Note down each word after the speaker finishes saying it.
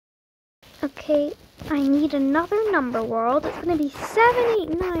Okay, I need another number world. It's gonna be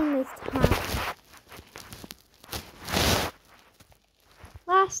 789 this time.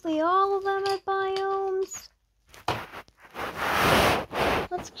 Lastly, all of them have biomes.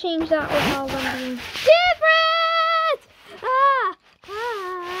 Let's change that with all of them being different! Ah!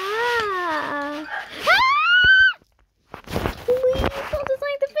 Ah! Ah! Please don't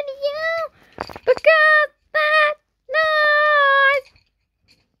dislike the video! Because that noise!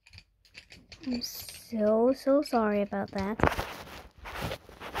 I'm so sorry about that.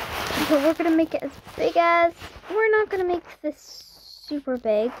 But we're gonna make it as big as... We're not gonna make this super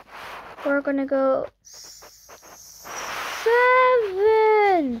big. We're gonna go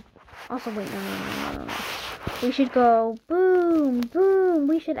 7. Also, wait, no. We should go boom, boom.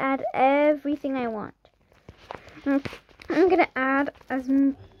 We should add everything I want. I'm gonna add as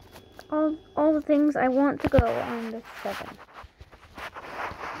all the things I want to go on the 7.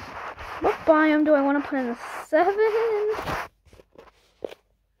 What biome do I want to put in the 7?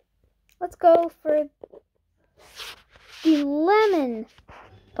 Let's go for the lemon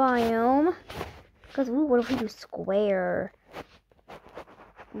biome. Because, ooh, what if we do square?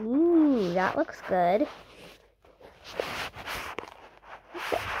 Ooh, that looks good. What's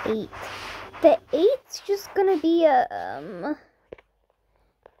the 8? The 8's just gonna be a,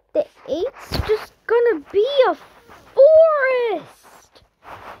 The 8's just gonna be a forest!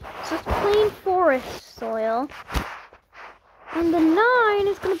 It's just plain forest soil. And the 9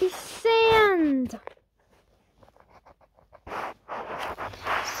 is gonna be sand.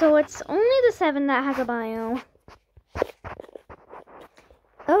 So it's only the 7 that has a biome.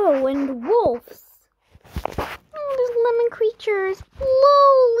 Oh, and wolves. Oh, there's lemon creatures.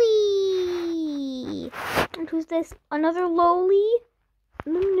 Lowly. And who's this? Another Lowly?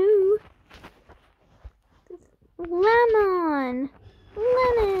 No. Lemon.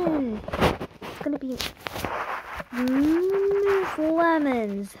 It's gonna be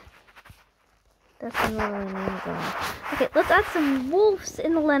lemons. That's some lovely names on. Okay, let's add some wolves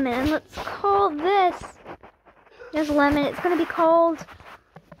in the lemon, and let's call this. There's a lemon. It's gonna be called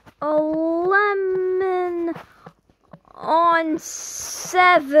a lemon on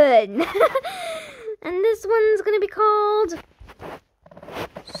 7. And this one's gonna be called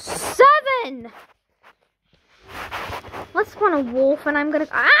 7. Let's spawn a wolf, and I'm gonna.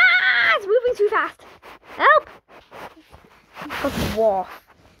 It's moving too fast. Help! It's called wolf.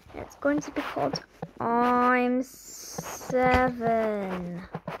 It's going to be called I'm 7.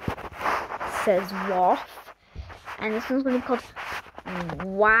 Says wolf. And this one's going to be called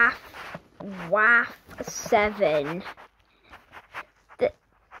Waff 7. The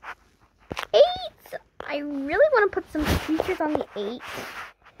 8. I really want to put some creatures on the 8.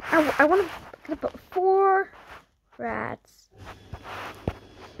 I want to put 4 rats.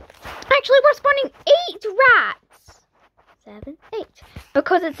 Actually, we're spawning 8 rats. 7, 8.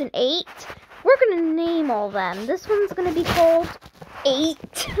 Because it's an 8, we're going to name all them. This one's going to be called 8.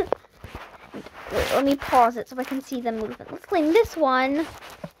 Wait, let me pause it so I can see them moving. Let's claim this one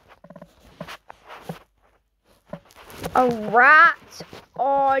a rat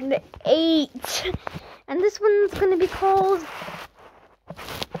on 8. And this one's going to be called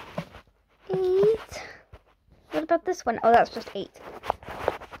 8. What about this one? Oh, that's just 8.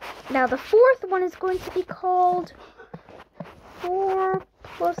 Now the 4th one is going to be called 4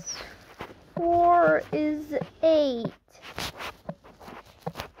 plus 4 is 8.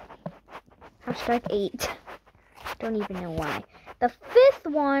 Hashtag 8. Don't even know why. The 5th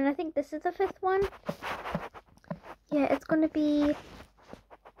one, I think this is the 5th one. Yeah, it's going to be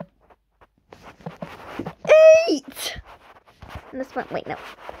 8. And this one, wait, no.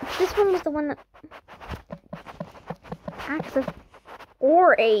 This one was the one that acts of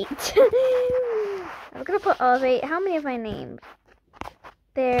or 8. I was going to put all of 8. How many have I named?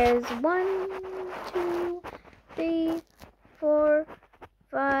 There's 1, 2, 3, 4,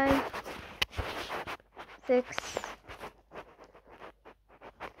 5, 6,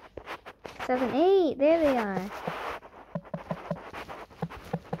 7, 8. There they are.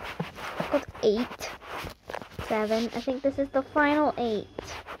 It's called 8, 7. I think this is the final 8.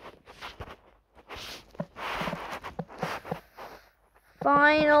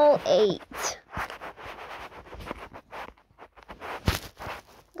 Final 8.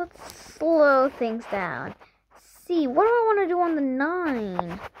 Let's slow things down. See, what do I want to do on the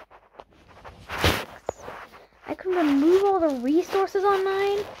 9? I can remove all the resources on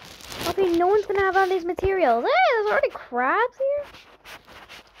 9. Okay, no one's going to have all these materials. Hey, there's already crabs here.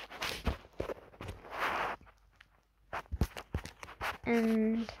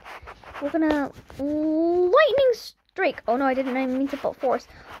 And we're going to lightning strike. Oh no, I didn't mean to put force.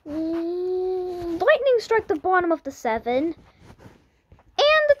 Lightning lightning strike the bottom of the 7. And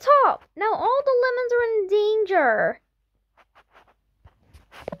the top. Now all the lemons are in danger.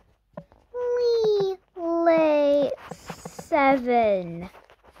 Relay 7.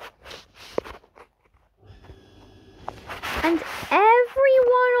 And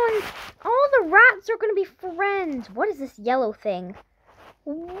everyone on... all the rats are going to be friends. What is this yellow thing?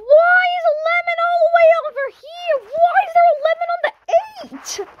 Why is a lemon all the way over here? Why is there a lemon on the 8?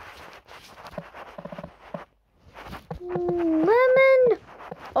 Lemon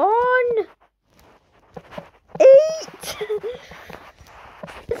on 8.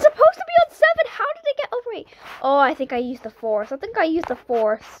 It's supposed to be on 7. How did it get over 8? Oh, I think I used the force.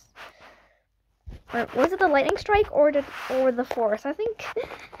 Was it the lightning strike or the force? I think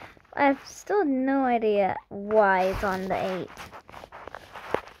I have still no idea why it's on the 8.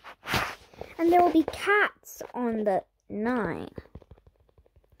 And there will be cats on the 9.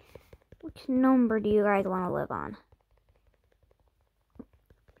 Which number do you guys want to live on?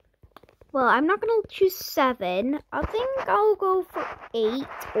 Well, I'm not going to choose 7. I think I'll go for 8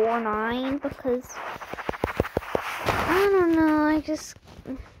 or 9 because I don't know. This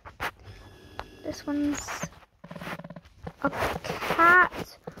one's a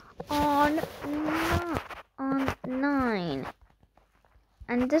cat on 9.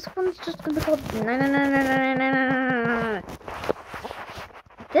 And this one's just going to be called 9.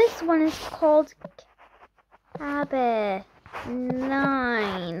 This one is called Cabot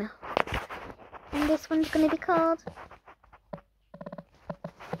 9. And this one's going to be called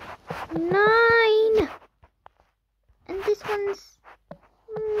 9. And this one's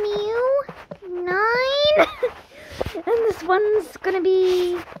Mew 9. And this one's going to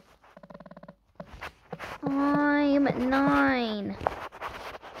be I'm 9.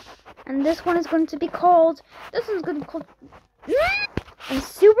 And this one is going to be called, I'm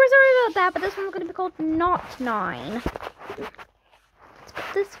super sorry about that, but this one's going to be called Not 9. Let's put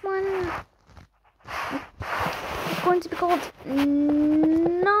this one, it's going to be called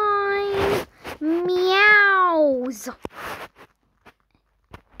 9 Meows.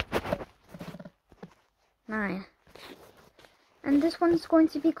 9. And this one's going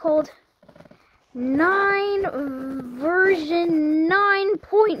to be called 9 version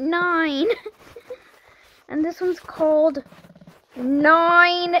 9.9. And this one's called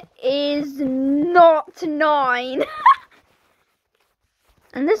 9 is not 9.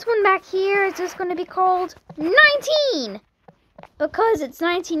 And this one back here is just going to be called 19 because it's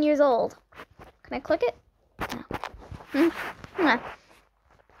 19 years old. Can I click it? No. No.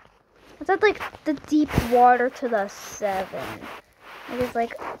 Is that like the deep water to the 7? It is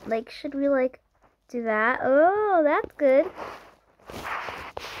like should we like do that? Oh, that's good.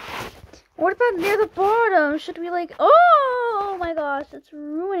 What about near the bottom? Should we like, oh my gosh, it's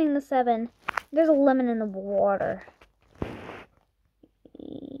ruining the 7. There's a lemon in the water.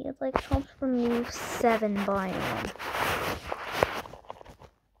 It like helps remove 7 biome.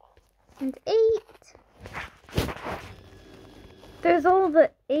 And 8. There's all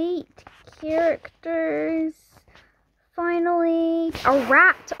the 8 characters. Finally, a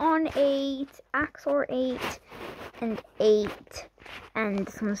rat on 8, Axor 8, and 8. And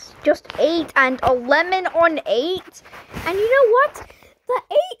this one's just 8, and a lemon on 8. And you know what? The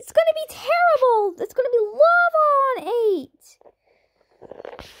 8's gonna be terrible. It's gonna be lava on 8.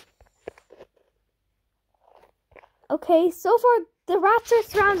 Okay, so far the rats are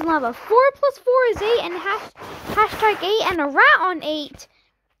surrounded in lava. 4 plus 4 is 8, and hashtag 8, and a rat on 8.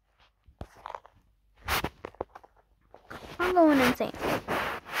 I'm going insane.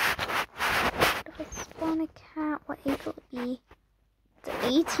 If I spawn a cat, what age will it be? It's an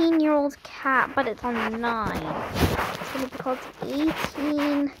 18-year-old cat, but it's on 9. It's going to be called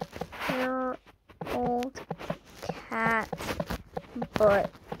 18-year-old cat,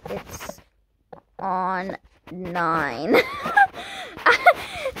 but it's on 9.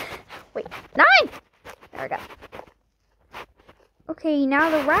 Wait, 9! There we go. Okay,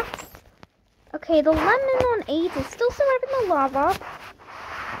 now the rats. Okay, the lemon on 8 is still surrounded in the lava.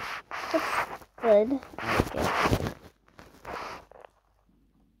 That's good.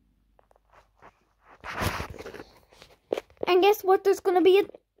 And guess what? There's gonna be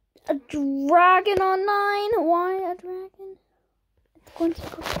a dragon on 9. Why a dragon? It's going to be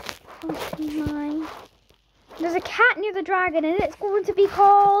called 9. There's a cat near the dragon, and it's going to be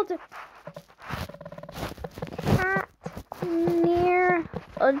called Cat Near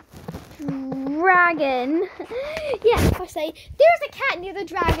a Dragon. Yeah, I say there's a cat near the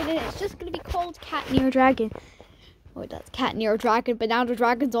dragon, and it's just gonna be called Cat Near a Dragon. Oh, that's Cat Near a Dragon, but now the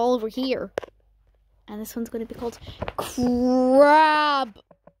dragon's all over here. And this one's gonna be called Crab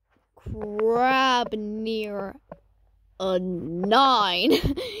crab near a 9.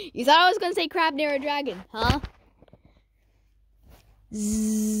 You thought I was gonna say crab near a dragon, huh?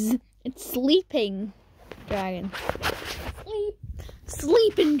 Zzz. It's sleeping dragon.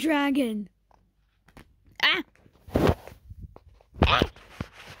 Sleeping dragon. Ah. Ah.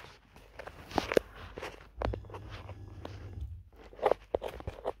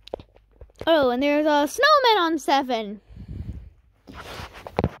 Oh, and there's a snowman on 7.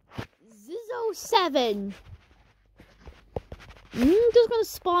 Zizzo 7. I'm just gonna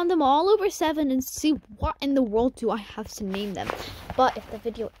spawn them all over 7 and see what in the world do I have to name them. But if the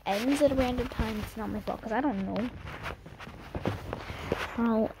video ends at a random time, it's not my fault because I don't know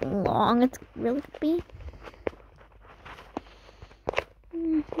how long it's really gonna be.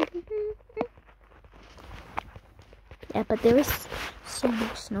 Yeah, but there is so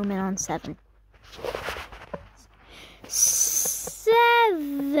much snowman on 7.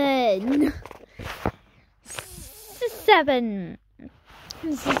 7. 7.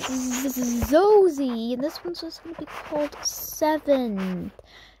 Zozy, and this one's just gonna be called 7.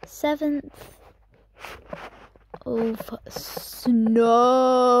 7th of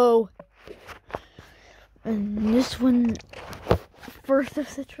snow. And this one, 1st of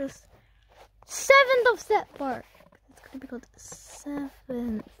citrus. 7th of September. It's gonna be called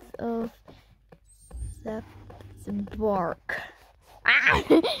 7th of September. Ah!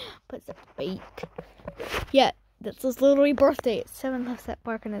 But it's fake. Yeah. That's his literally birthday. It's 7th of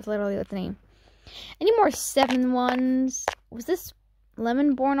September, and it's literally the name. Any more 7 ones? Was this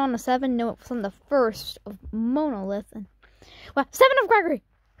Lemon born on a 7? No, it was on the 1st of Monolith. And well, 7 of Gregory.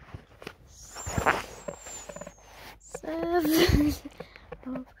 7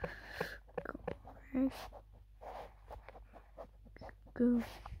 of Gregory.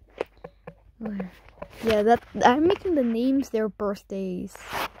 Yeah, that I'm making the names their birthdays.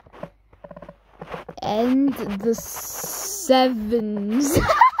 And the 7s.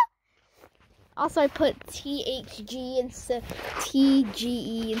 Also, I put THG instead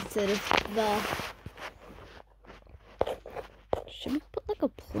TGE instead of the. Should we put like a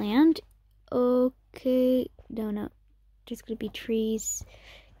plant? Okay, no. Just gonna be trees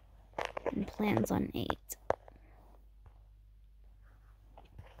and plants on 8.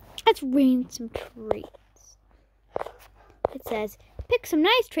 Let's rain some traits. It says, pick some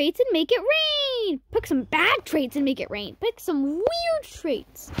nice traits and make it rain. Pick some bad traits and make it rain. Pick some weird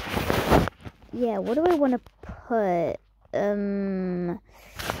traits. Yeah, what do I want to put?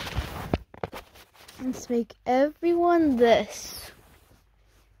 Let's make everyone this.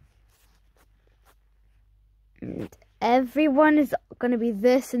 And everyone is going to be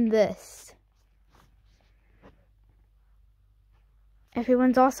this and this.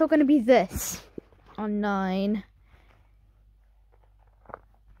 Everyone's also going to be this on 9.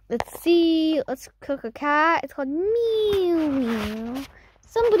 Let's see. Let's cook a cat. It's called Mew Mew.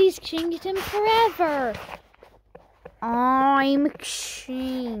 Somebody's changed him forever. I'm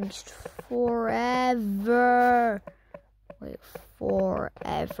changed forever. Wait,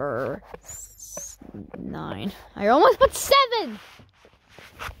 forever. 9. I almost put 7.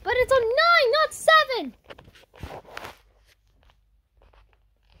 But it's on 9, not 7.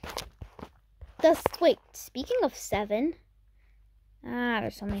 Wait, speaking of 7.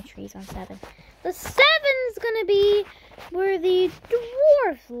 There's so many trees on 7. The 7's gonna be where the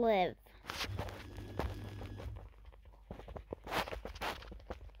dwarves live.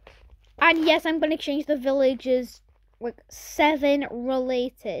 And yes, I'm gonna change the villages with 7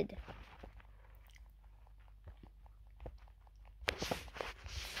 related.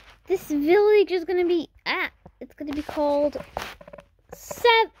 This village is gonna be it's gonna be called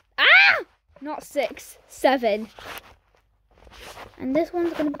 7. Not 6, 7. And this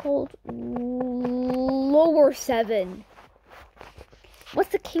one's gonna be called Lower 7. What's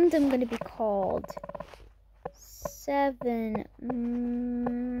the kingdom gonna be called? 7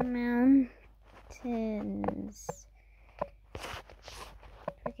 mountains.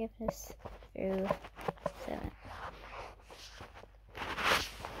 Forgiveness through 7.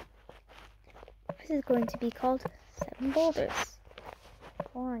 This is going to be called 7 boulders.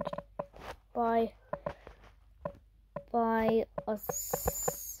 Orange. By a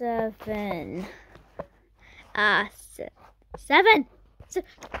 7. 7.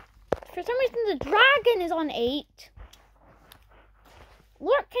 For some reason, the dragon is on 8.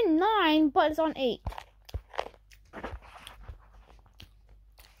 Look in 9, but it's on 8.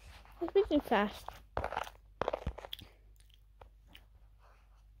 It's moving fast.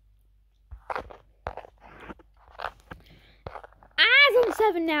 It's on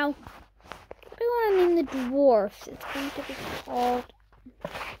 7 now. I want to name the dwarfs. It's going to be called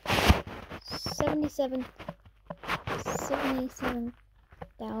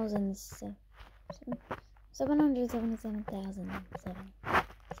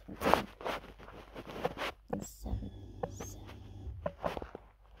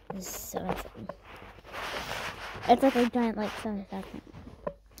It's like a giant, like, 7,000.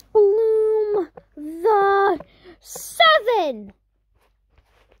 Bloom the 7!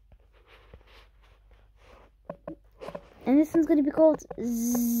 And this one's gonna be called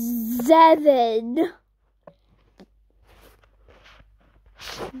Zevin.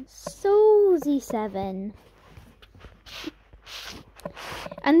 Sozy 7.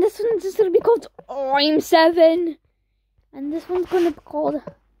 And this one's just gonna be called I'm 7. And this one's gonna be called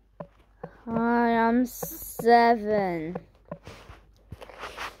I am 7.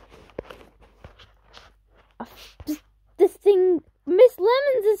 This thing, Miss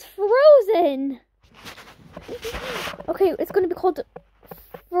Lemons is frozen. Okay, it's gonna be called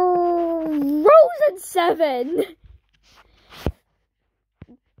Frozen 7.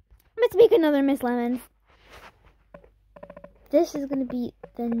 Let's make another Miss Lemons. This is gonna be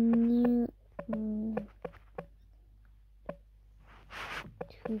the new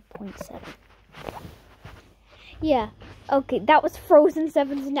 2.7. Yeah. Okay, that was Frozen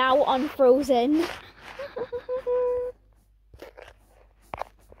 7's now unfrozen.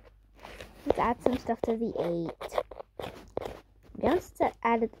 Let's add some stuff to the 8. We haven't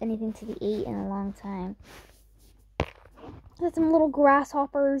added anything to the 8 in a long time. There's some little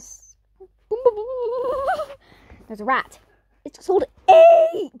grasshoppers. There's a rat. It's sold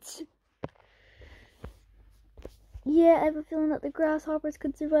 8! Yeah, I have a feeling that the grasshoppers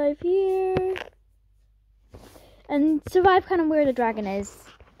could survive here. And survive kind of where the dragon is.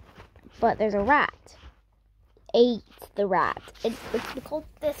 But there's a rat. 8, the rat. It's called,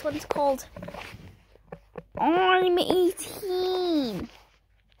 this one's called I'm 18.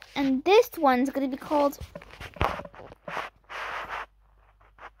 And this one's going to be called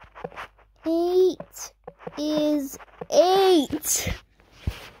 8 is 8.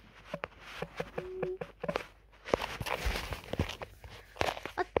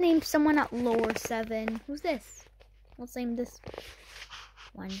 Let's name someone at lower 7. Who's this? Let's name this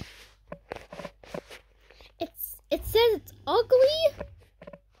one. It says it's ugly.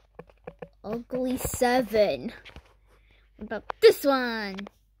 Ugly 7. What about this one?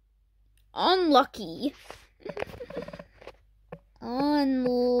 Unlucky.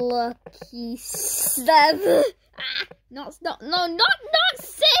 Unlucky 7. Ah, not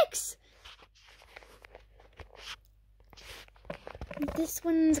 6. This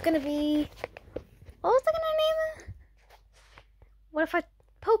one's gonna be. What was I gonna name it? What if I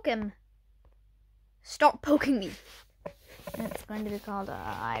poke him? Stop poking me. It's going to be called.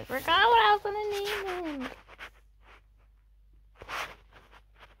 I forgot what I was gonna name him.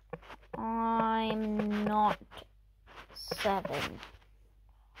 I'm not 7.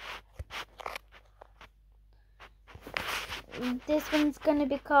 This one's gonna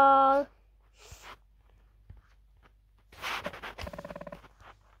be called.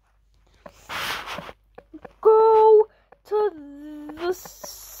 Go to the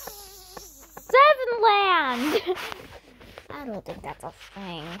 7 land. I don't think that's a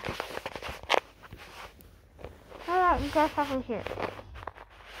thing. How about grasshopper here?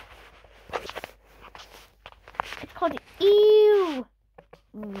 It's called Ew.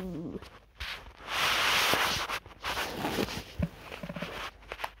 Ooh.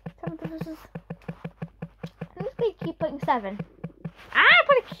 I'm just gonna keep putting 7. Ah, I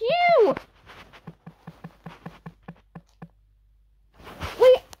put a Q.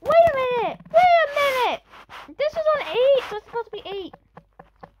 Wait a minute. This is on 8, so it's supposed to be 8.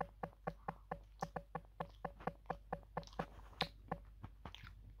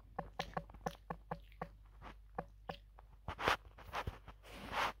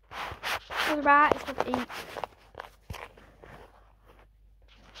 So the rat is supposed to be 8.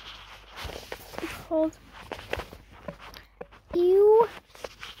 It's called Ew.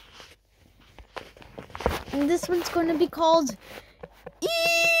 And this one's going to be called Ew.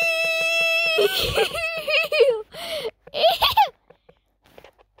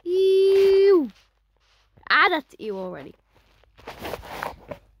 Ew. Ah, that's ew already.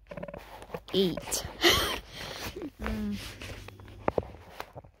 8.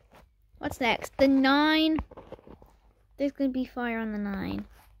 What's next? The 9. There's going to be fire on the 9.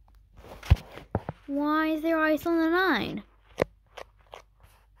 Why is there ice on the 9?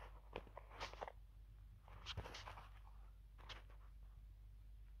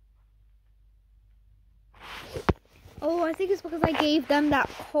 Oh, I think it's because I gave them that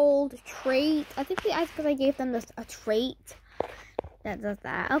cold trait. I think it's because I gave them a trait that does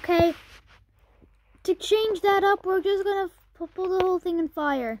that. Okay. to change that up, we're just gonna pull the whole thing in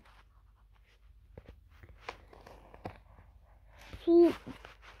fire. Who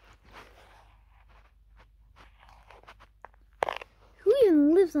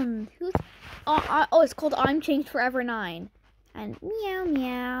even lives on who's? Oh, it's called I'm Changed Forever 9, and meow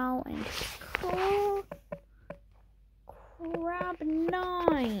meow and crab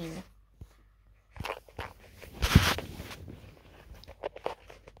 9.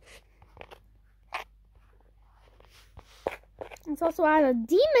 Let's also add the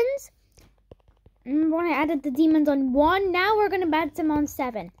demons. And when I added the demons on 1, now we're gonna add them on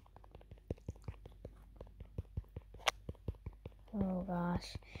 7. Oh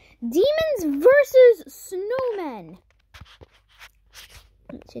gosh. Demons versus snowmen.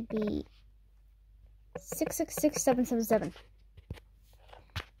 It should be 666777.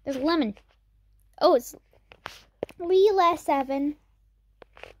 There's a lemon. Oh, it's Leela 7.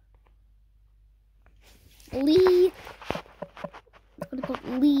 Lee. What do you call it?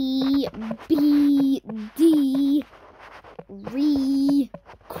 Lee, B, D, Re,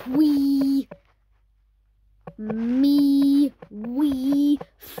 Qui, Me, We,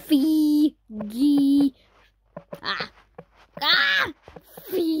 Fee, Gi,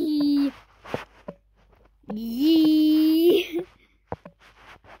 Fee, Ye,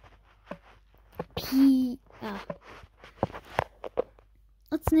 P,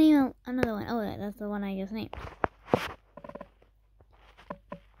 Let's name another one. Oh, that's the one I just named.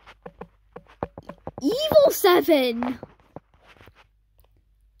 Evil 7!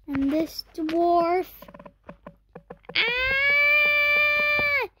 And this dwarf...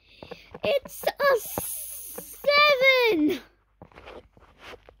 It's a 7!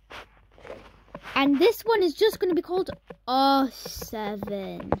 And this one is just going to be called a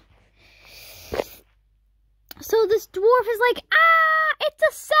 7. So this dwarf is like, it's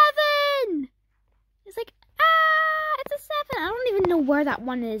a 7! It's like, it's a 7. I don't even know where that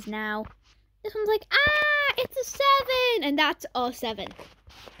one is now. This one's like, it's a 7, and that's a 7.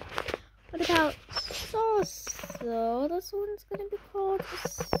 What about Sauce? This one's gonna be called a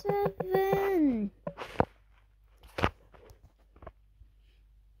 7.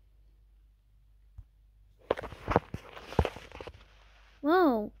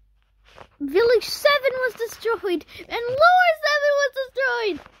 Whoa. Village 7 was destroyed, and Lower 7 was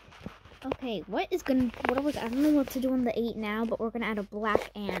destroyed. Okay, I don't know what to do on the 8 now, but we're gonna add a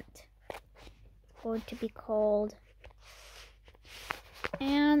black ant. Going to be called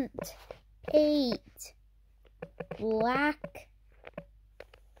Ant 8. Black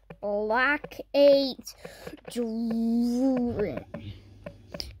 8. Dreams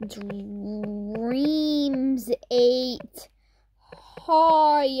 8.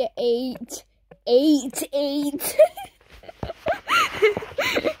 High 8. 8.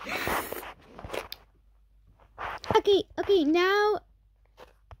 Okay, now.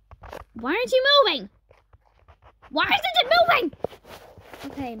 Why aren't you moving? Why isn't it moving?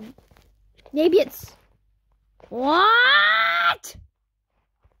 Okay. Maybe it's... What?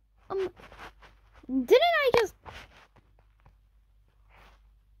 Didn't I just...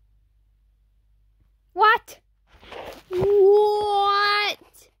 What?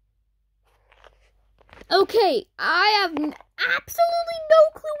 Okay, I have absolutely no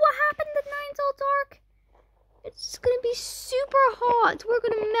clue what happened at Nine's All Dark. It's gonna be super hot. We're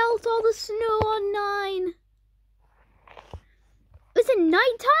gonna melt all the snow on 9. Is it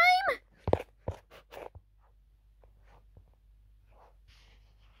nighttime?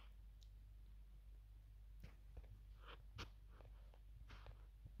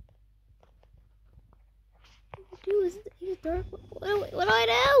 What do I do? Is it dark? What do I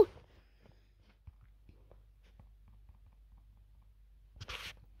do?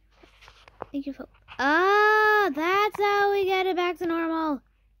 That's how we get it back to normal.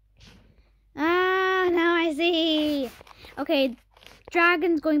 Now I see. Okay,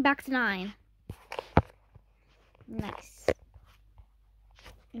 dragon's going back to 9. Nice.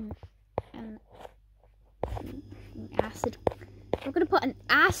 Acid. We're gonna put an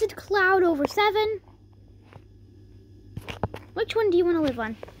acid cloud over 7. Which one do you want to live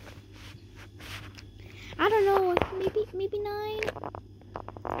on? I don't know. Maybe 9.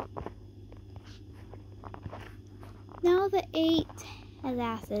 Now the 8 has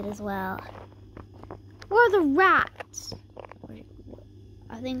acid as well. Where are the rats?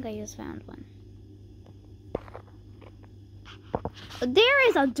 I think I just found one. There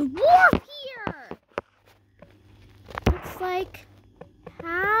is a dwarf here! It's like,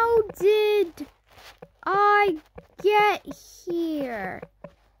 how did I get here?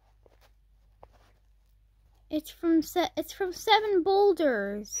 It's from 7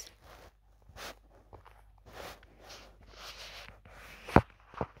 boulders.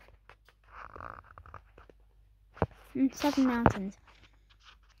 And 7 mountains.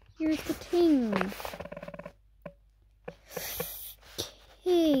 Here's the king.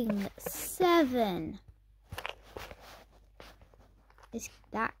 King 7. Is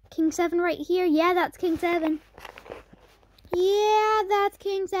that King 7 right here? Yeah, that's King 7. Yeah, that's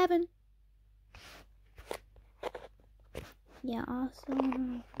King 7. Yeah, also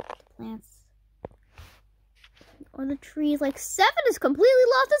plants. Or the trees. Like 7 has completely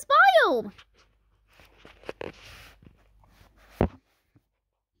lost its biome.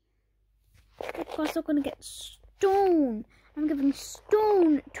 Of course, I'm gonna get stone. I'm giving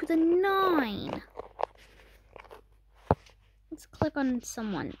stone to the 9. Let's click on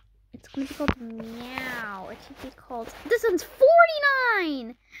someone. It's gonna be called Meow. It should be called. This one's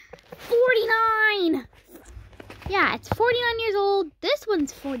 49. 49. Yeah, it's 49 years old. This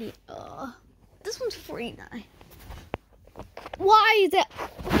one's 40. This one's 49. Why is it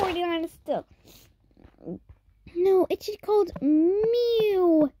 49 still? No, it should be called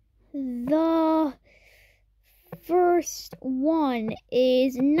Mew. The first one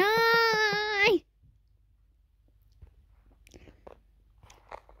is 9.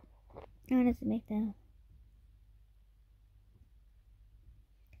 I wanted to make that.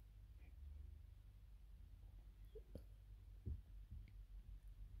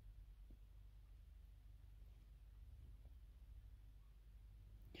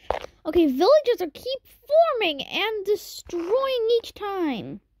 Okay, villagers are keep forming and destroying each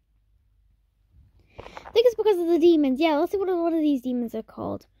time. I think it's because of the demons. Yeah, let's see what of these demons are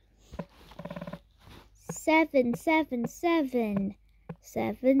called. 7, 7, 7.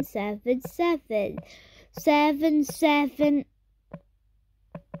 7, 7, 7. 7, 7.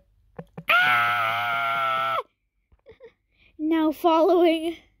 Ah! Now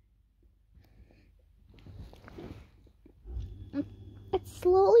following. It's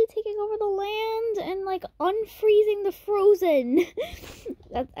slowly taking over the land and like unfreezing the frozen.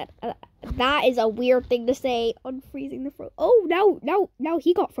 That is a weird thing to say. Unfreezing the frozen. Oh, now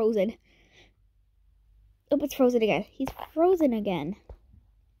he got frozen. Oh, it's frozen again. He's frozen again.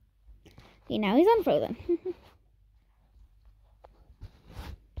 Okay, now he's unfrozen.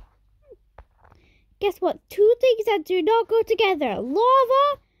 Guess what? 2 things that do not go together.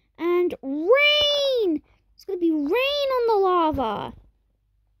 Lava and rain. It's gonna be rain on the lava.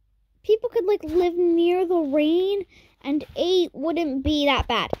 People could like live near the rain and 8 wouldn't be that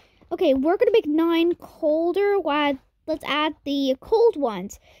bad. Okay, we're gonna make 9 colder. Let's add the cold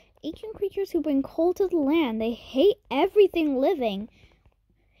ones. Ancient creatures who bring cold to the land. They hate everything living.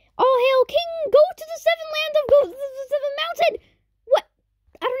 All hail King! Go to the 7 land of go to the 7 mountain! What?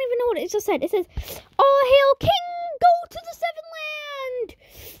 I don't even know what it just said. It says, all hail King! Go to the 7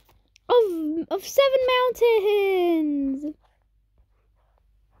 land of 7 mountains!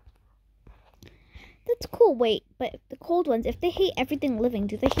 That's cool. Wait, but the cold ones, if they hate everything living,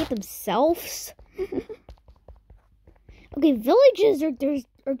 do they hate themselves? Okay, villages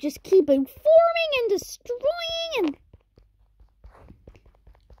are just keeping forming and destroying and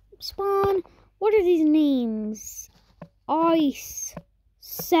spawn. What are these names? Ice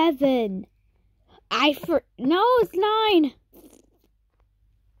 7. No, it's 9.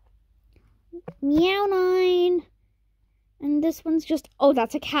 Meow 9. And this one's just, oh,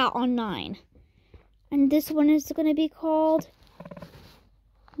 that's a cat on 9. And this one is going to be called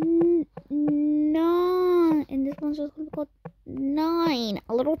 9. And this one's just going to be called 9.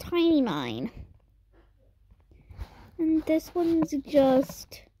 A little tiny 9. And this one's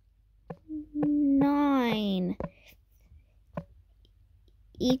just 9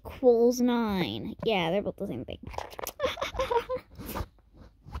 equals 9. Yeah, they're both the same thing.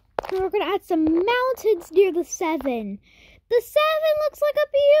 We're going to add some mountains near the 7. The 7 looks like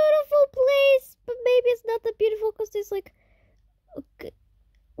a beautiful place, but maybe it's not that beautiful because there's like,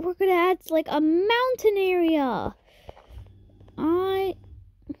 we're going to add like a mountain area.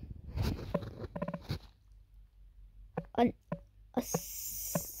 A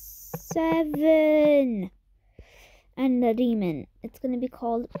 7 and a demon. It's going to be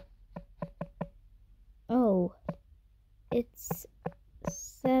called, oh, it's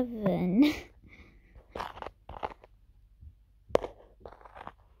 7.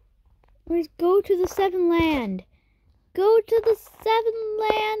 Where's go to the 7 land? Go to the 7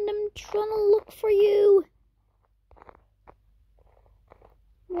 land. I'm trying to look for you.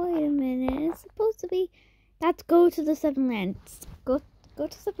 Wait a minute. It's supposed to be. That's go to the 7 land. Go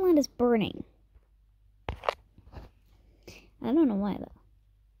to 7 land is burning. I don't know why though.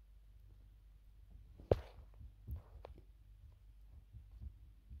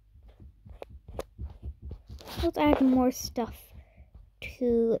 Let's add more stuff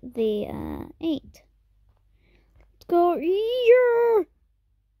to the 8. go here.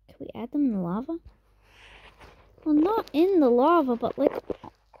 Can we add them in the lava? Well, not in the lava, but like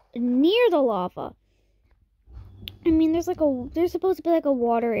near the lava. I mean, there's supposed to be like a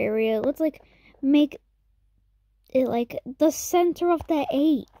water area. Let's like make it like the center of the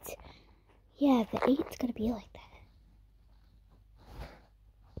 8. Yeah, the 8's gonna be like that.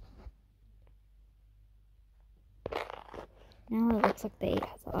 Now it looks like the 8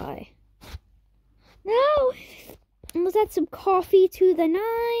 has an eye. No! And let's add some coffee to the 9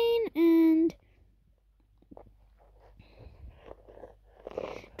 and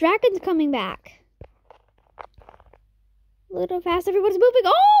dragon's coming back. A little fast, everyone's moving.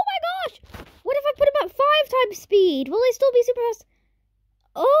 Oh my gosh! What if I put them at 5 times speed? Will they still be super fast?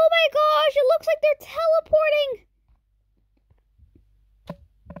 Oh my gosh, it looks like they're teleporting.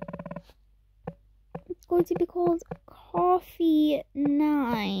 It's going to be called Coffee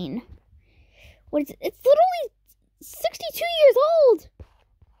 9. What is it? It's literally 62 years old.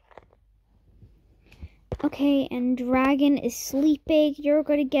 Okay, and Dragon is sleeping. You're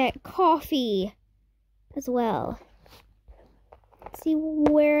going to get coffee as well. Let's see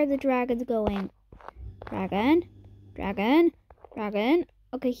where the dragon's going. Dragon.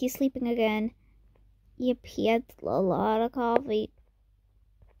 Okay, he's sleeping again. Yep, he had a lot of coffee.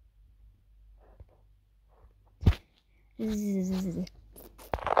 I don't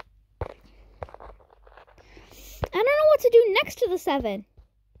know what to do next to the 7.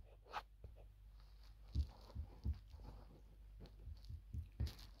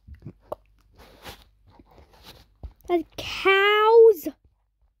 That's cows.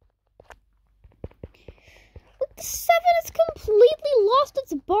 Look, the 7 is completely lost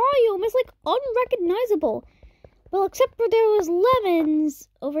its biome. It's like unrecognizable. Well, except for there was lemons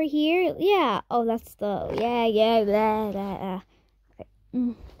over here. Yeah. Oh, that's the blah.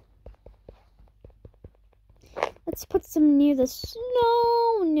 Okay. Let's put some near the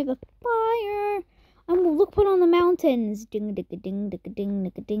snow, near the fire. And we'll put on the mountains. Ding, ding, ding, ding, ding,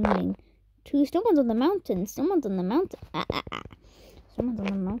 ding, ding, ding. 2 someone's on the mountain. Someone's on the mountain. Someone's on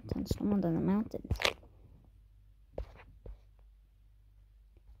the mountain. Someone's on the mountain.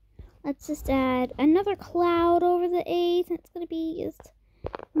 Let's just add another cloud over the 8. It's gonna be just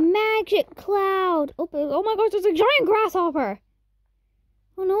magic cloud. Oh my gosh, there's a giant grasshopper.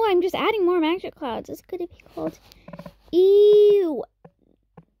 Oh no, I'm just adding more magic clouds. It's gonna be called ew.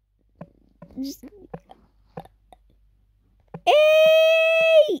 Just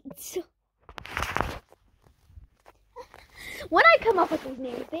 8. When I come up with these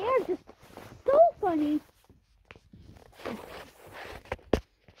names, they are just so funny.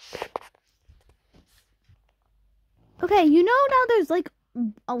 Okay, you know now there's like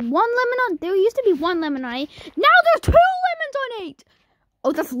a 1 lemon on. There used to be 1 lemon on 8. Now there's 2 lemons on 8.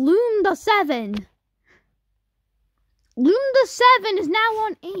 Oh, that's Loom the 7. Loom the 7 is now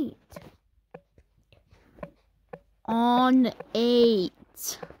on 8. On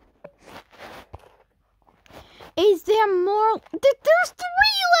 8. Is there more? There's 3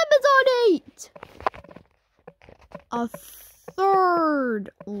 lemons on 8. A 3rd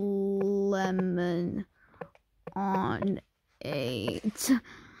lemon on 8.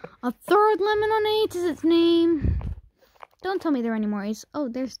 A 3rd lemon on 8 is its name. Don't tell me there are any more 8s. Oh,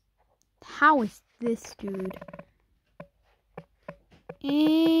 there's... How is this, dude?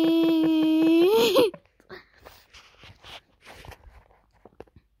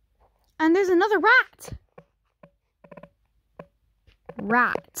 And there's another rat.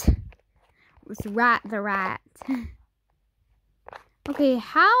 It's Rat the rat. Okay,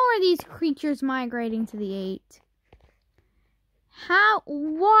 how are these creatures migrating to the 8?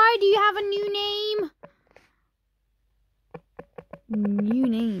 Why do you have a new name? New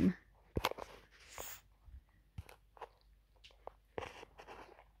name.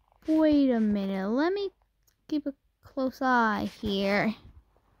 Wait a minute, let me keep a close eye here.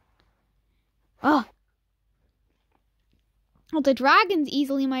 Oh, the dragon's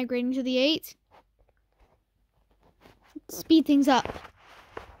easily migrating to the 8. Speed things up.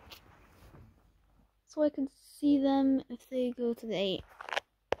 So I can see them if they go to the 8.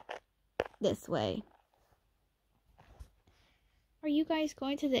 This way. Are you guys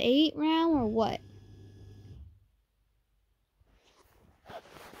going to the 8 round or what?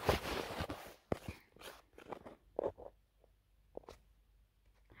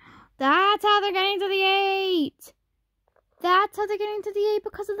 That's how they're getting to the 8. That's how they're getting to the 8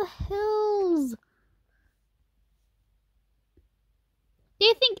 because of the hills.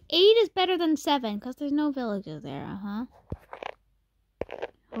 They think 8 is better than 7 because there's no villages there, huh?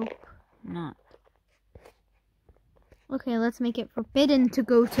 Hope not. Okay, let's make it forbidden to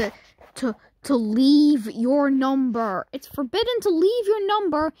go to to leave your number. It's forbidden to leave your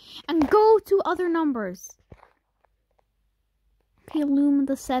number and go to other numbers. Okay, Loom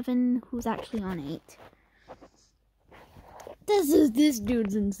the 7, who's actually on 8. This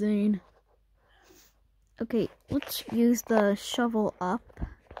dude's insane. Okay, let's use the shovel up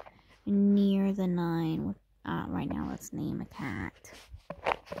near the 9. Right now, let's name a cat.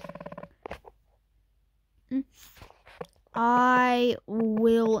 I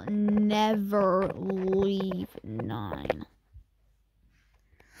will never leave 9.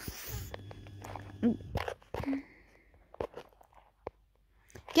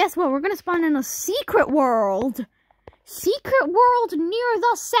 Guess what? We're gonna spawn in a secret world. Secret world near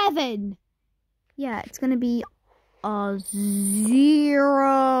the 7. Yeah, it's gonna be a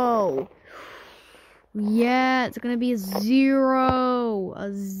 0. Yeah, it's gonna be a 0.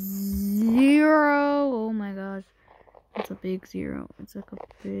 A 0. Oh my gosh. It's a big 0. It's like a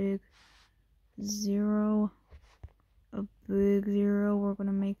big 0. A big 0. We're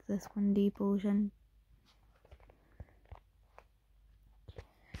gonna make this one deep ocean.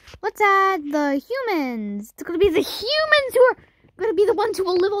 Let's add the humans. It's gonna be the humans who are gonna be the ones who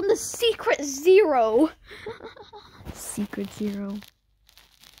will live on the secret 0. Secret 0.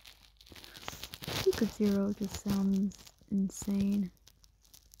 Secret 0 just sounds insane.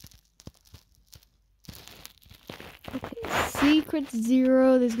 Okay, secret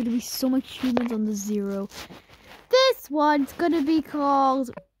 0. There's gonna be so much humans on the 0. This one's gonna be called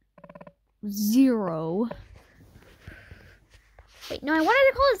 0. Wait, no, I wanted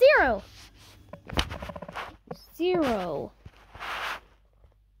to call it 0. 0.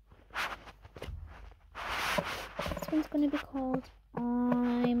 This one's gonna be called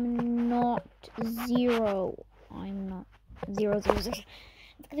I'm not 0. I'm not 0, 0, 0.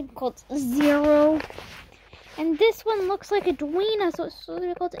 It's gonna be called 0. And this one looks like a Edwina, so it's gonna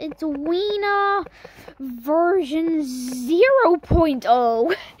be called Edwina version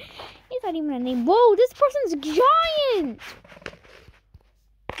 0.0. He's not even a name. Whoa, this person's giant!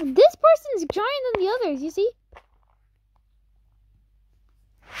 This person's giant than the others, you see?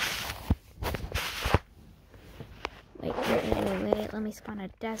 Wait, let me spawn a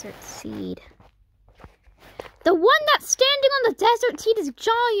desert seed. The one that's standing on the desert seed is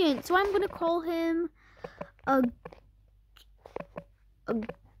giant, so I'm gonna call him a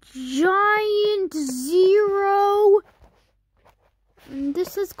giant 0. And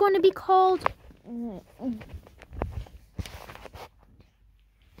this is going to be called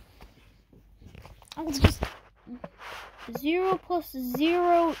 0 plus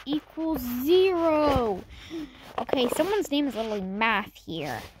 0 equals 0. Okay, someone's name is literally math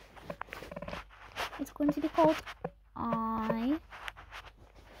here. It's going to be called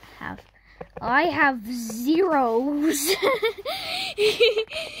I have zeros.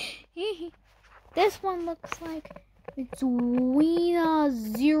 This one looks like it's Edwina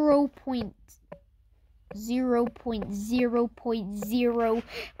 0.0.0.0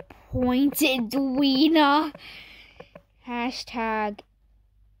 point Edwina. Hashtag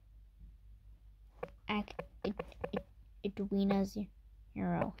Edwina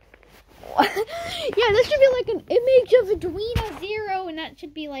 0. Yeah, this should be like an image of Edwina 0, and that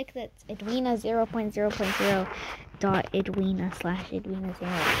should be like that Edwina 0.0.0 dot Edwina / Edwina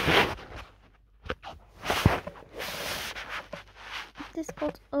 0. This is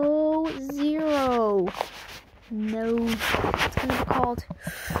called 0. No, it's gonna be called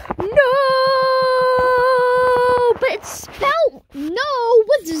no, but it's spelled no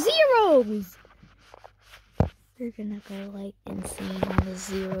with zeros. They're gonna go like insane on the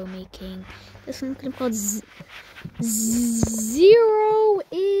 0 making. This one's gonna be called 0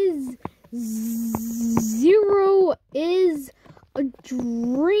 is a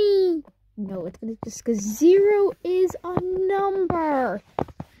dream. No, it's gonna just go 0 is a number.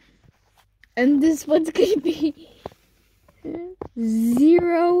 And this one's gonna be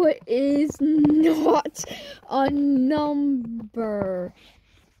 0 is not a number.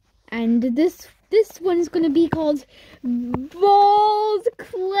 And this one's gonna be called Bald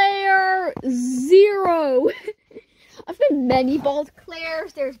Claire 0. I've been many Bald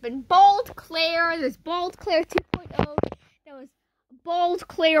Claires. There's been Bald Claire. There's Bald Claire 2.0. There was Bald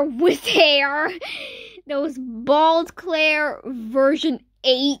Claire with hair. There was Bald Claire version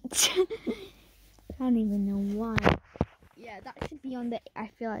 8. I don't even know why. Yeah, that should be on the... I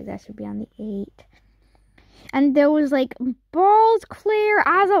feel like that should be on the 8. And there was like Bald Claire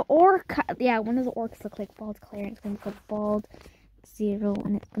as an orc. Yeah, one of the orcs look like Bald Claire. It's going to be called Bald 0.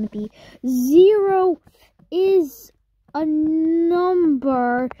 And it's going to be 0 is a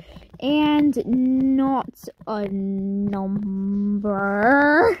number and not a number.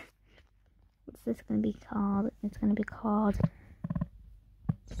 What's this gonna be called? It's gonna be called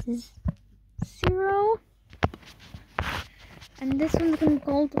 0. And this one's gonna be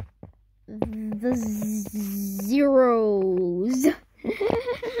called the zeros.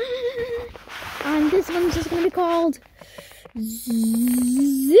 And this one's just gonna be called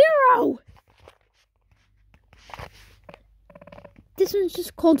 0. This one's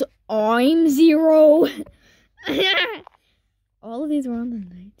just called I'm 0. All of these are on the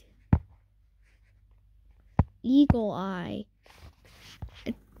night. Eagle Eye.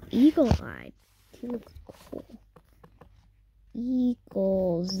 Eagle Eye. He looks cool.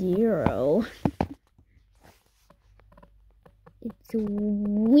 Eagle 0. It's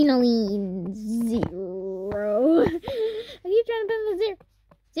Winaline 0. I keep trying to put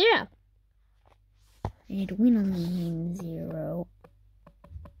the 0. And Winaline 0.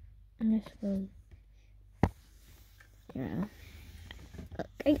 And this goes 0.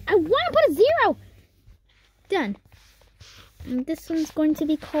 I want to put a 0. Done. And this one's going to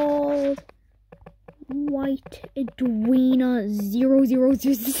be called White Edwina 000.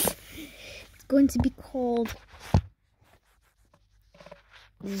 It's going to be called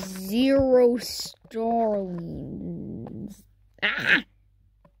 0 Starlings.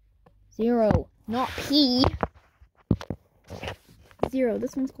 0, not P. 0.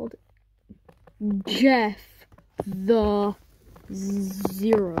 This one's called Jeff the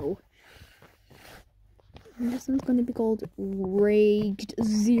 0. And this one's going to be called Raged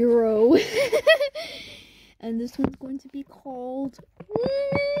 0. And this one's going to be called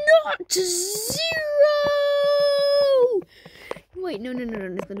Not 0. Wait, no.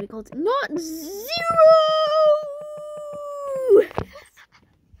 It's going to be called Not 0.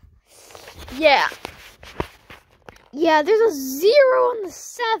 Yeah, there's a 0 on the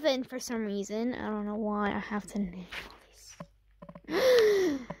 7 for some reason. I don't know why I have to name all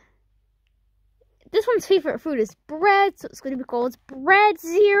these. This one's favorite food is bread, so it's going to be called Bread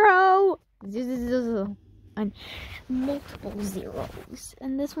 0. And multiple zeros.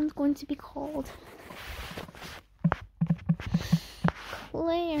 And this one's going to be called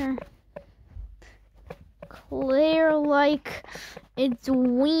Claire. Claire like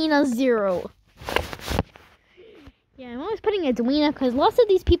Edwina 0. Yeah, I'm always putting Edwina because lots of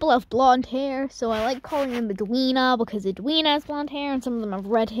these people have blonde hair, so I like calling them Edwina because Edwina has blonde hair and some of them have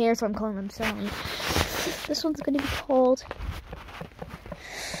red hair, so I'm calling them Sally. This one's going to be called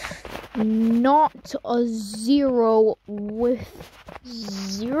Not a 0 with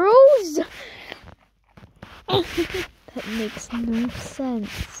zeros? That makes no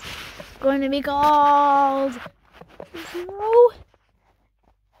sense. It's going to be called 0.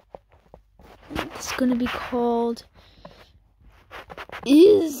 It's going to be called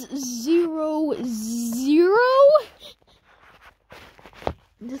Is 0 0?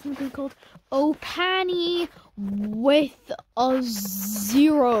 This one's going to be called Opani with a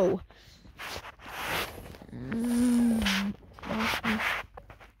 0.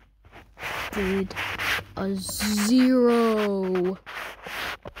 Did a 0.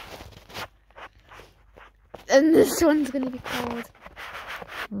 And this one's going to be called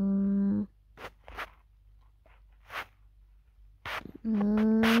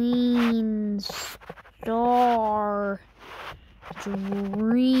Green Star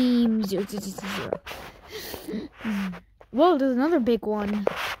Dream 0. Whoa, there's another big one.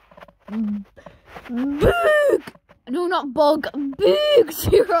 Big! No, not bug. Big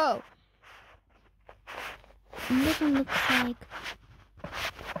 0. And this one looks like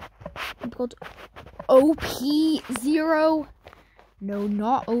it's called OP0. No,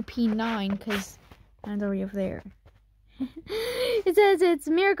 not OP9, because mine's already over there. It says it's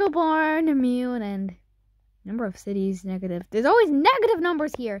Miracle Born, immune, and number of cities negative. There's always negative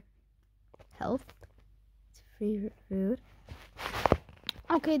numbers here. Health. It's favorite food.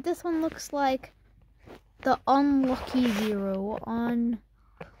 Okay, this one looks like the unlucky 0.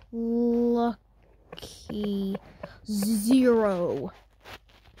 Unlucky 0.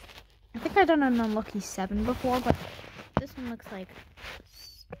 I think I've done an unlucky 7 before, but this one looks like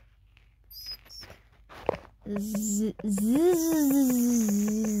 0.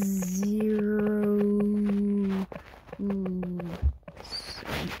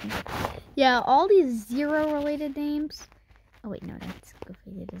 Yeah, all these 0 related names. Oh wait, no, that's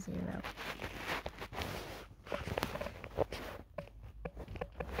Goofy to 0.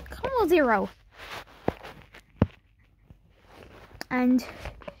 Come on, 0. And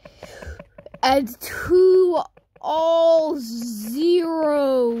add 2 all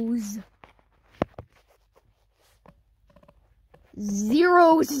zeros.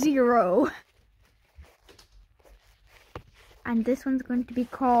 0 0. And this one's going to be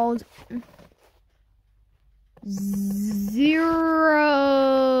called 0.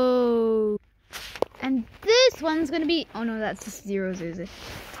 And this one's gonna be, oh no, that's just zeros, is it?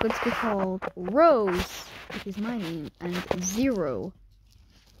 It's going to be called Rose, which is my name, and 0.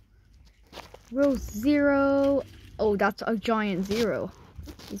 Rose 0. Oh, that's a giant 0.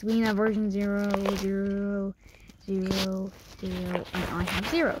 Is we have version 0, 0, 0, 0, and I have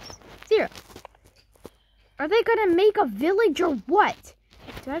zeros. 0. Are they gonna make a village or what?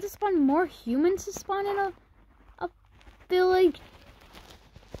 Do I have to spawn more humans to spawn in a village?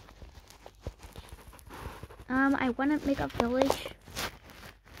 I want to make a village.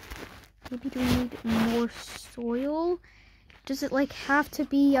 Maybe do we need more soil? Does it like have to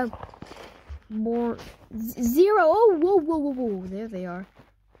be a more 0? Oh, whoa, whoa, whoa, whoa! There they are.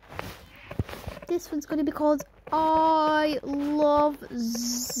 This one's gonna be called I Love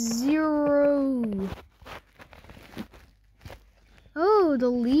 0. Oh, the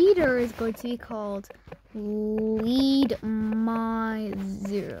leader is going to be called Lead My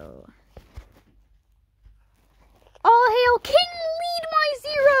 0. All hail King Lead My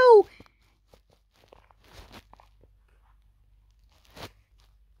 0!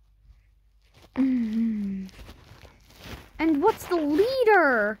 And what's the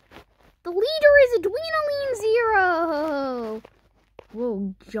leader? The leader is Adrenaline 0.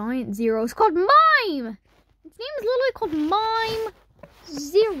 Whoa, giant 0. It's called Mime. Its name is literally called Mime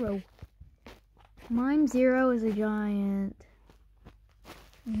 0. Mime 0 is a giant.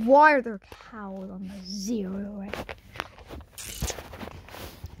 Why are there cows on the 0 right?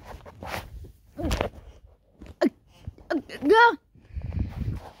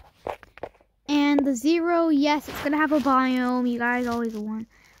 And the 0, yes, it's gonna have a biome. You guys always want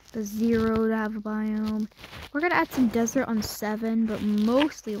the 0 to have a biome. We're gonna add some desert on 7, but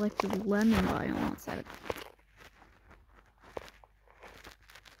mostly like the lemon biome on 7.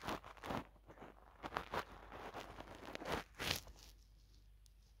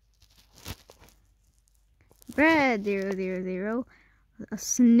 Red 0, 0, 0. A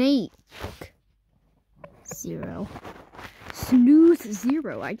snake 0. Snooze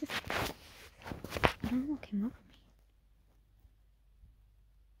 0. I don't know what came up with me.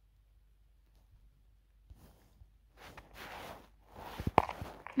 I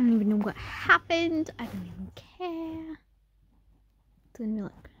don't even know what happened. I don't even care. It's gonna be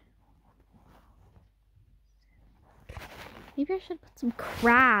like, maybe I should put some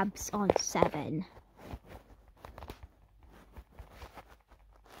crabs on 7.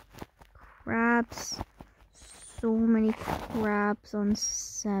 Crabs. So many crabs on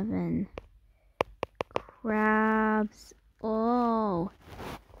 7. Crabs. Oh.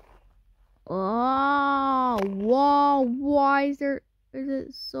 Oh. Whoa. Why is it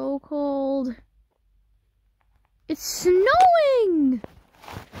so cold? It's snowing!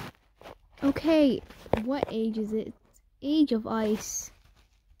 Okay. What age is it? It's Age of Ice.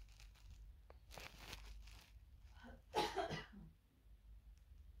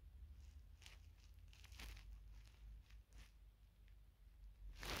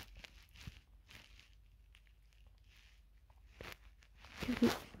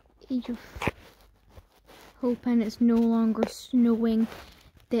 The Age of Hope, and it's no longer snowing.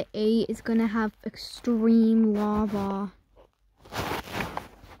 The 8 is gonna have extreme lava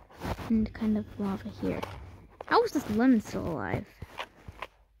and kind of lava here. How is this lemon still alive?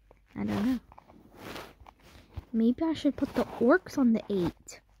 I don't know. Maybe I should put the orcs on the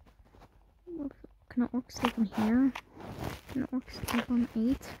 8. Can the orcs live on here? Can the orcs live on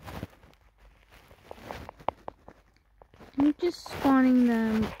 8? I'm just spawning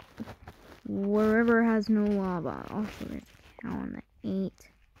them wherever has no lava. Also, there's a cow on the 8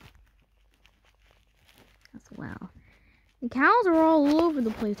 as well. The cows are all over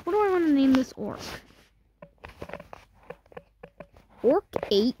the place. What do I want to name this orc? Orc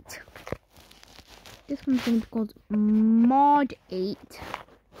 8. This one's going to be called Mod 8.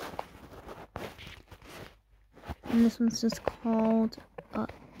 And this one's just called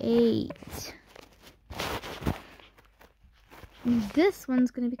 8. And this one's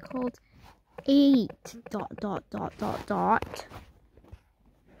going to be called 8 ...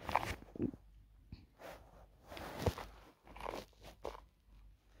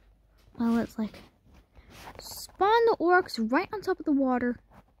 Well, it's like spawn the orcs right on top of the water.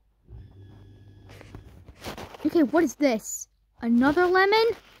 Okay, what is this? Another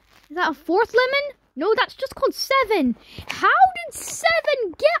lemon? Is that a 4th lemon? No, that's just called 7. How did 7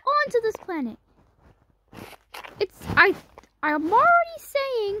 get onto this planet? I'm already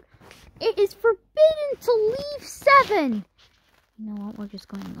saying it is forbidden to leave 7. You know what? We're just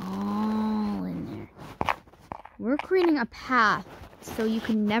going all in there. We're creating a path so you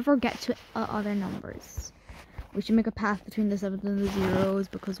can never get to other numbers. We should make a path between the 7s and the 0s,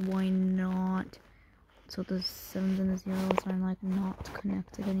 because why not? So the 7s and the 0s are like not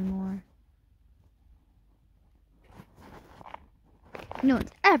connected anymore. No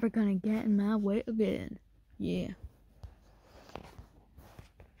one's ever gonna get in my way again. Yeah.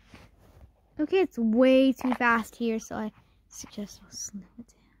 Okay, it's way too fast here, so I suggest we'll slow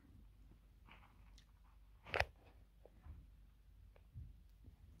it down.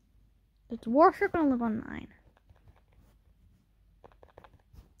 The dwarfs are gonna live on 9.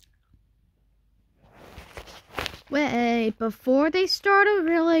 Wait, before they start a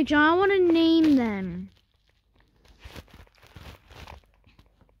village, I want to name them.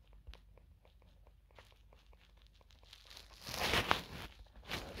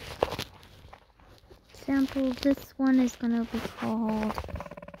 Example, this one is gonna be called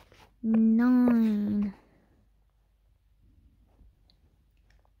 9.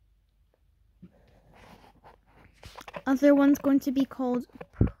 Other one's going to be called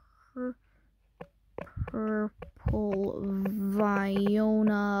Purple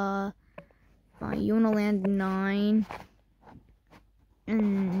Viona Land 9,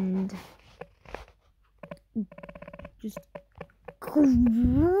 and just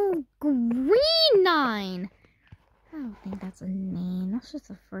Green 9. I don't think that's a name. That's just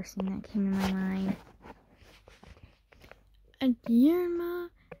the first thing that came to my mind. Adierma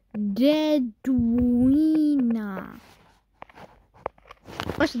Deduina.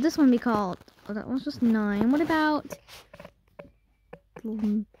 What should this one be called? Oh, that one's just 9. What about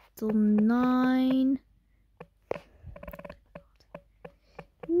the 9?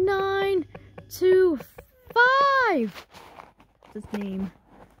 9 2 5. What's his name?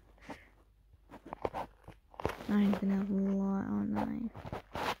 9's gonna have a lot on 9.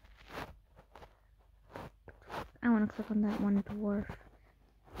 I want to click on that one dwarf.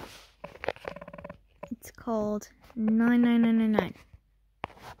 It's called 99999.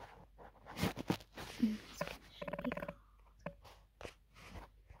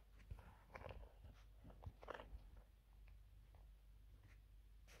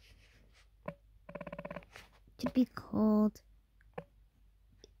 To be called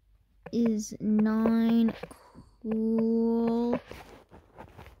is 9 cool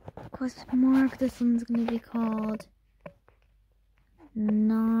question mark. This one's gonna be called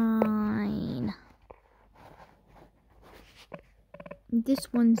 9.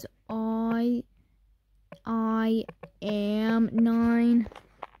 This one's I am 9.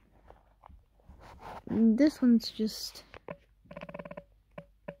 This one's just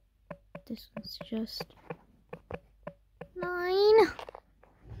 9.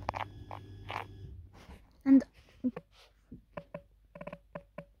 And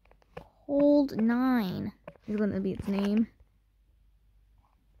Hold 9 is going to be its name.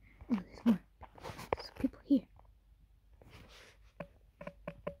 Oh, there's more. There's people here.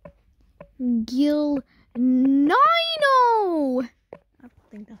 Gil Nino! I don't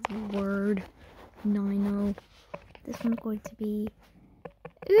think that's a word. Nino. This one's going to be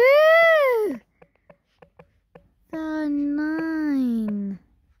the 9.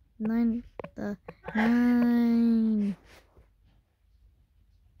 The 9.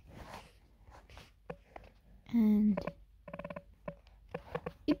 And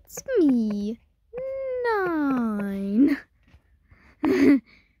it's me, 9. And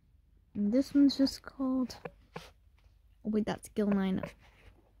this one's just called, oh wait, that's Gil 9.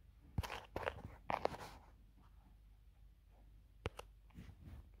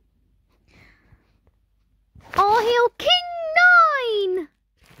 All hail King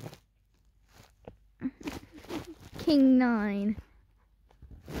 9! King 9.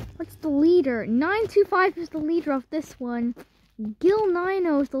 What's the leader? 925 is the leader of this one. Gil 90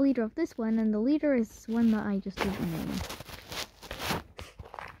 is the leader of this one, and the leader is one that I just didn't name.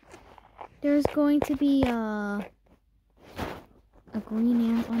 There's going to be a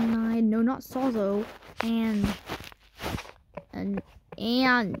green ant on 9. No, not Sawzo. And an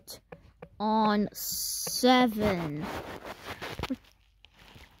ant on 7.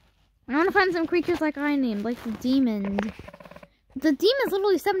 I want to find some creatures like I named, like the demon. The demon's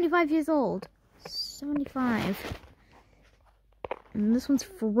literally 75 years old. 75. And this one's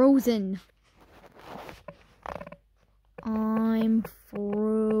frozen. I'm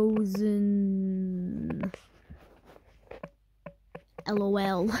frozen.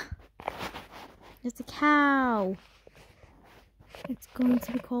 LOL. There's a cow. It's going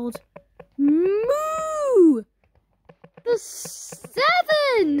to be called Moo! The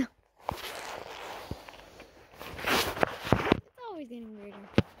 7! It's always getting weirder.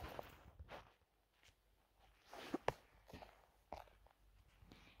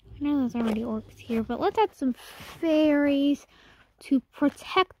 I know there's already orcs here, but let's add some fairies to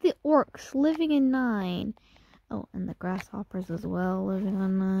protect the orcs living in 9. Oh, and the grasshoppers as well living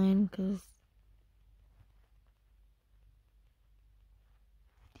on 9, because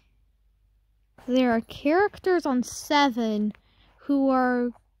there are characters on 7 who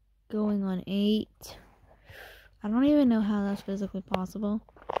are going on 8. I don't even know how that's physically possible.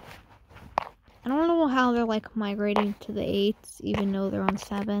 I don't know how they're like migrating to the 8s even though they're on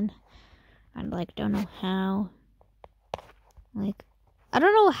 7. I like don't know how. Like I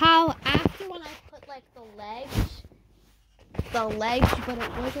don't know how after when I put like the legs, but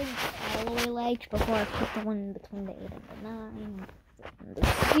it wasn't all the way legs before I put the one between the 8 and the 9. And the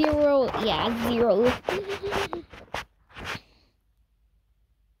 0, yeah, 0.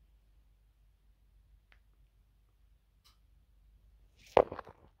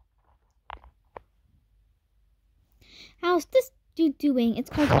 How's this dude doing?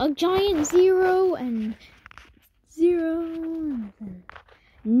 It's called a giant 0 and 0 and then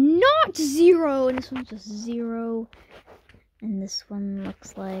not 0, and this one's just 0, and this one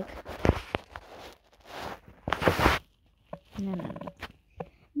looks like no.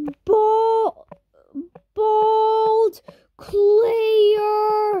 Bald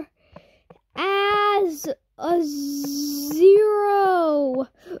clear as a 0.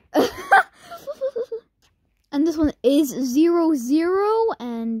 And this one is 0, 0,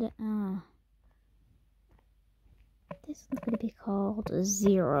 and this one's gonna be called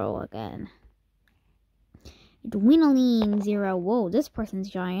 0 again. Dwinaline 0. Whoa, this person's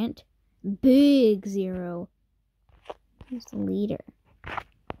giant. Big 0. Who's the leader?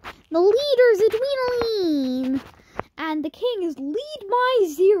 The leader's Dwinaline! And the king is Lead My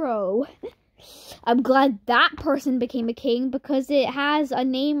 0. I'm glad that person became a king because it has a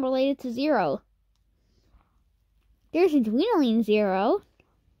name related to 0. There's a Dwinaline 0.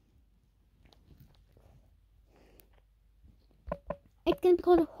 It's gonna be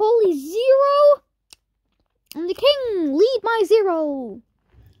called Holy 0. And the king, Lead My 0.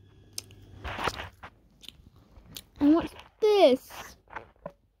 And what's this?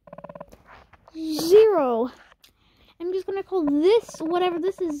 0. I'm just gonna call this, whatever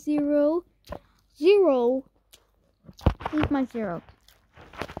this is, 0. 0. Lead My 0.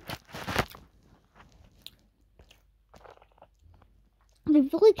 The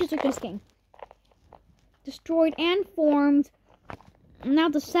villages are disking. Destroyed and formed. Now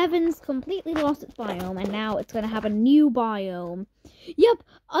the 7's completely lost its biome, and now it's gonna have a new biome. Yep,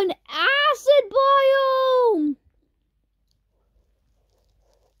 an acid biome!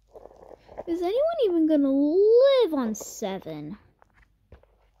 Is anyone even gonna live on 7?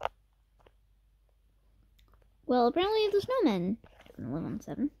 Well, apparently the snowmen are gonna live on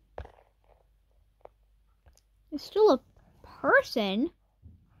 7. There's still a person.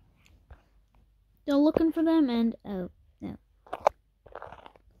 Still looking for them, and oh no.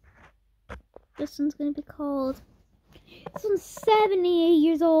 This one's gonna be called. This one's 78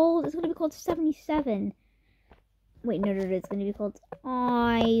 years old. It's gonna be called 77. Wait, no, it's gonna be called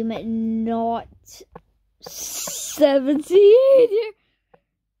I'm not 78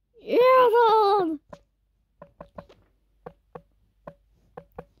 years old.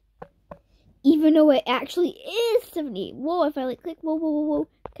 Even though it actually is 70. Whoa, if I like click, whoa.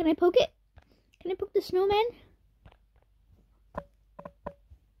 Can I poke it? Can I poke the snowman?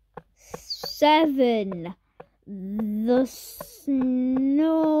 7. The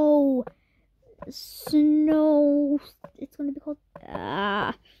snow. It's gonna be called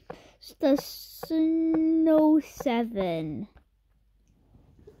the Snow 7.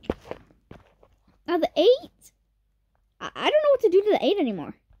 Now the 8. I don't know what to do to the 8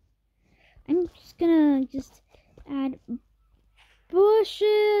 anymore. I'm just gonna add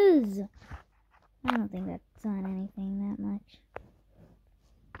bushes. I don't think that's on anything that much.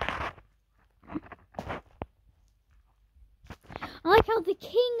 I like how the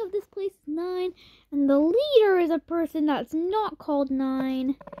king of this place is 9, and the leader is a person that's not called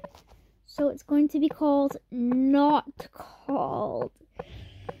 9. So it's going to be called not called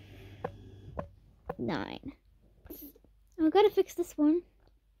 9. I've got to fix this one.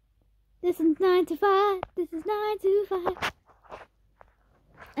 This is 9 to 5. This is 9 to 5.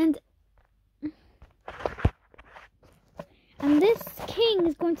 And this king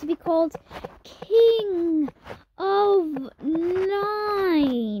is going to be called King of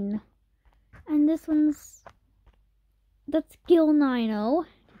 9. And this one's, that's Gil 90.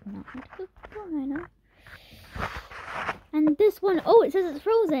 And this one, oh, it says it's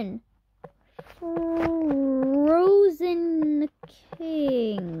frozen. Frozen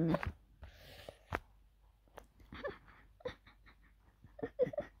King.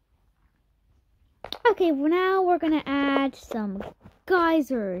 Okay, well now we're gonna add some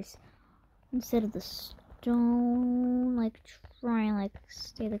geysers instead of the stone. Like try and like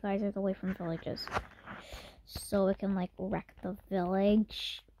stay the geysers away from villages, so it can like wreck the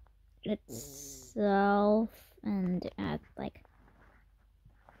village itself and add like.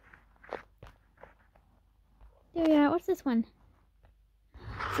 There we are. What's this one?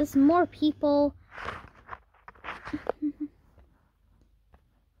 Is this more people?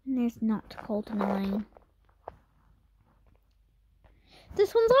 And there's not called 9.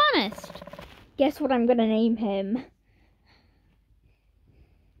 This one's honest. Guess what I'm gonna name him?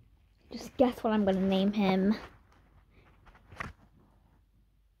 Just guess what I'm gonna name him.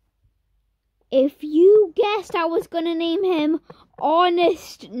 If you guessed I was gonna name him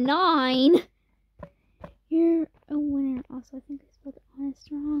Honest 9, you're a winner. Also, I think I spelled honest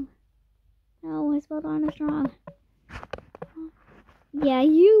wrong. No, I spelled honest wrong. Yeah,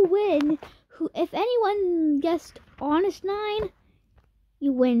 you win. If anyone guessed honest 9,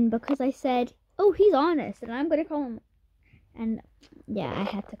 you win because I said, oh, he's honest, and I'm gonna call him. And yeah, I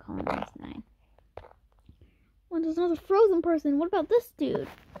had to call him honest 9. Well, there's another frozen person. What about this dude?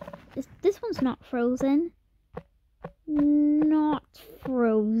 This one's not frozen. Not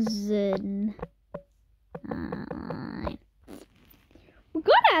frozen. We're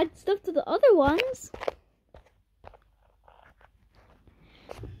gonna add stuff to the other ones.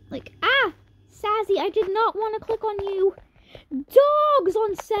 Like, Sassy, I did not want to click on you. Dogs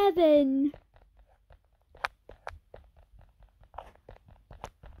on 7.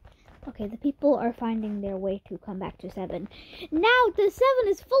 Okay, the people are finding their way to come back to 7. Now the 7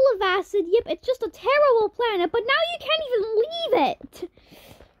 is full of acid. Yep, it's just a terrible planet, but now you can't even leave it.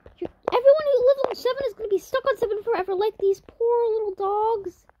 Everyone who lives on 7 is going to be stuck on 7 forever, like these poor little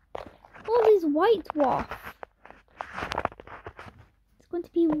dogs. All these white dwarfs. It's going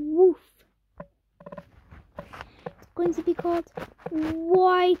to be Woof. It's going to be called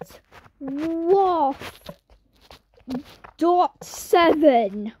White Wolf.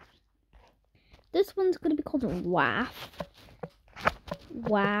 .7. This one's going to be called WAF.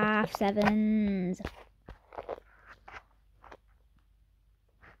 WAF 7s.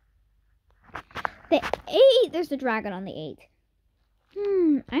 The 8. There's the dragon on the 8.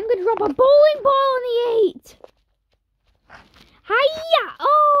 I'm going to drop a bowling ball on the 8. Hiya!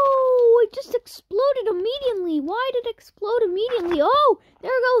 Oh, it just exploded immediately. Why did it explode immediately? Oh,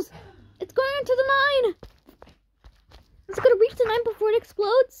 there it goes. It's going into the 9. It's going to reach the 9 before it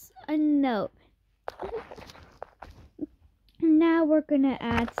explodes. No. Now we're going to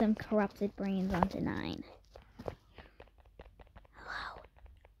add some corrupted brains onto 9. Hello.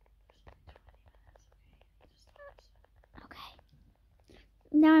 Okay.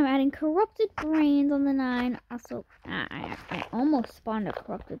 Now I'm adding corrupted brains on the 9. Also, I almost spawned a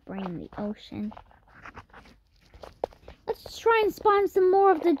corrupted brain in the ocean. Let's try and spawn some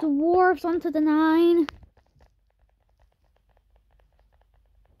more of the dwarves onto the 9.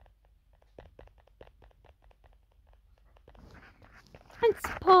 Let's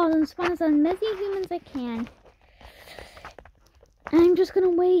pause and spawn as many humans as I can. I'm just gonna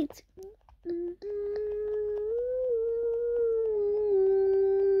wait.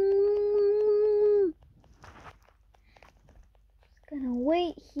 Just gonna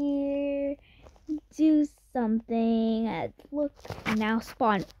wait here. Do something. Look, now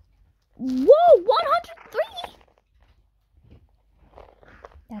spawn. Whoa, 103!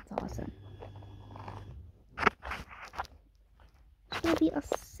 That's awesome. There's gonna be a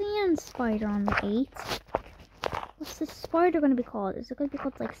sand spider on the 8. What's this spider gonna be called? Is it gonna be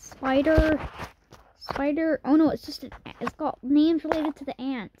called like spider? Oh no, it's just it's got names related to the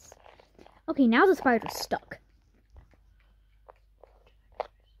ants. Okay, now the spider's stuck.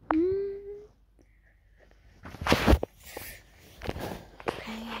 Okay.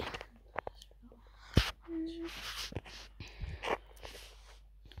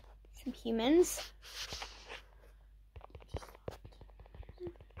 Some humans.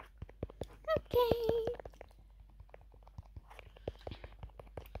 Okay.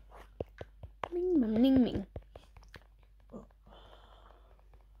 Ming, ming, ming.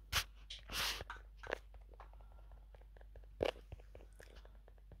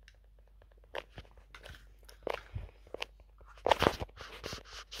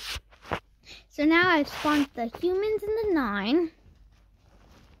 So now I've spawned the humans in the 9.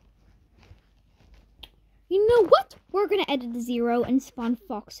 You know what? We're gonna edit the 0 and spawn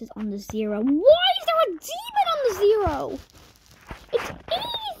foxes on the 0. Why is there a demon on the 0? It's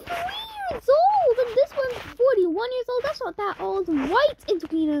 83 years old and this one's 41 years old. That's not that old. White is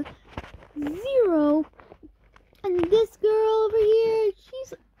between a 0 and this girl over here.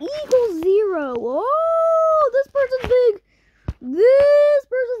 She's equals 0. Oh, this person's big. This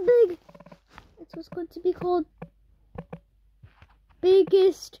person's big. It's what's going to be called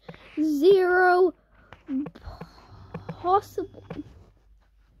biggest zero possible.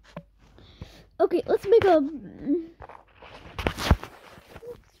 Okay, let's make a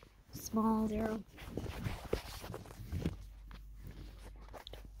small 0.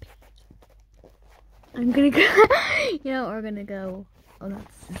 I'm gonna go, you know, we're gonna go, oh,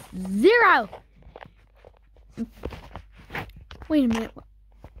 that's 0. Wait a minute.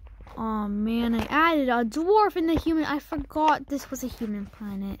 Oh man, I added a dwarf in the human. I forgot this was a human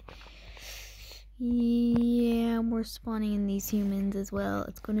planet. Yeah, we're spawning in these humans as well.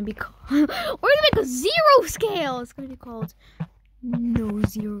 It's gonna be called, we're gonna make a 0 scale. It's gonna be called no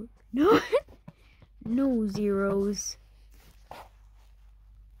zeros.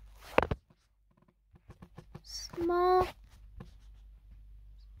 Small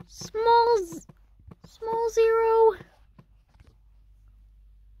 0.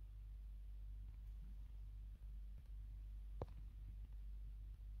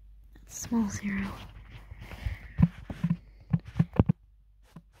 Small 0.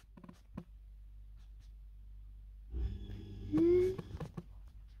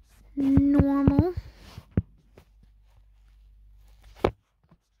 Normal.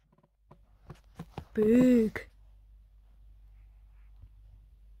 Big.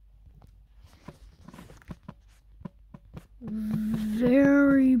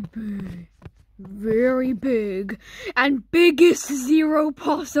 Very big. Very big. And biggest 0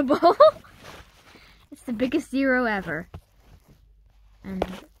 possible. It's the biggest 0 ever.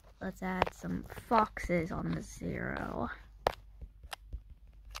 And let's add some foxes on the 0.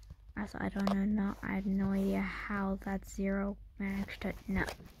 Also, I don't know, I have no idea how that 0 managed to, no.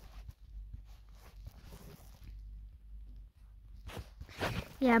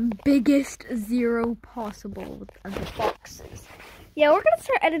 Yeah, biggest 0 possible of the foxes. Yeah, we're gonna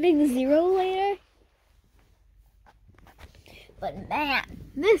start editing the 0 later. But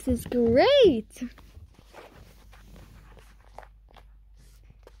man, this is great.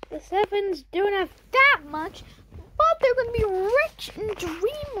 The 7s don't have that much, but they're gonna be rich and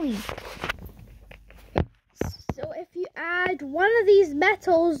dreamy. So if you add one of these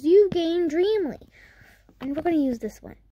metals, you gain dreamly. And we're gonna use this one.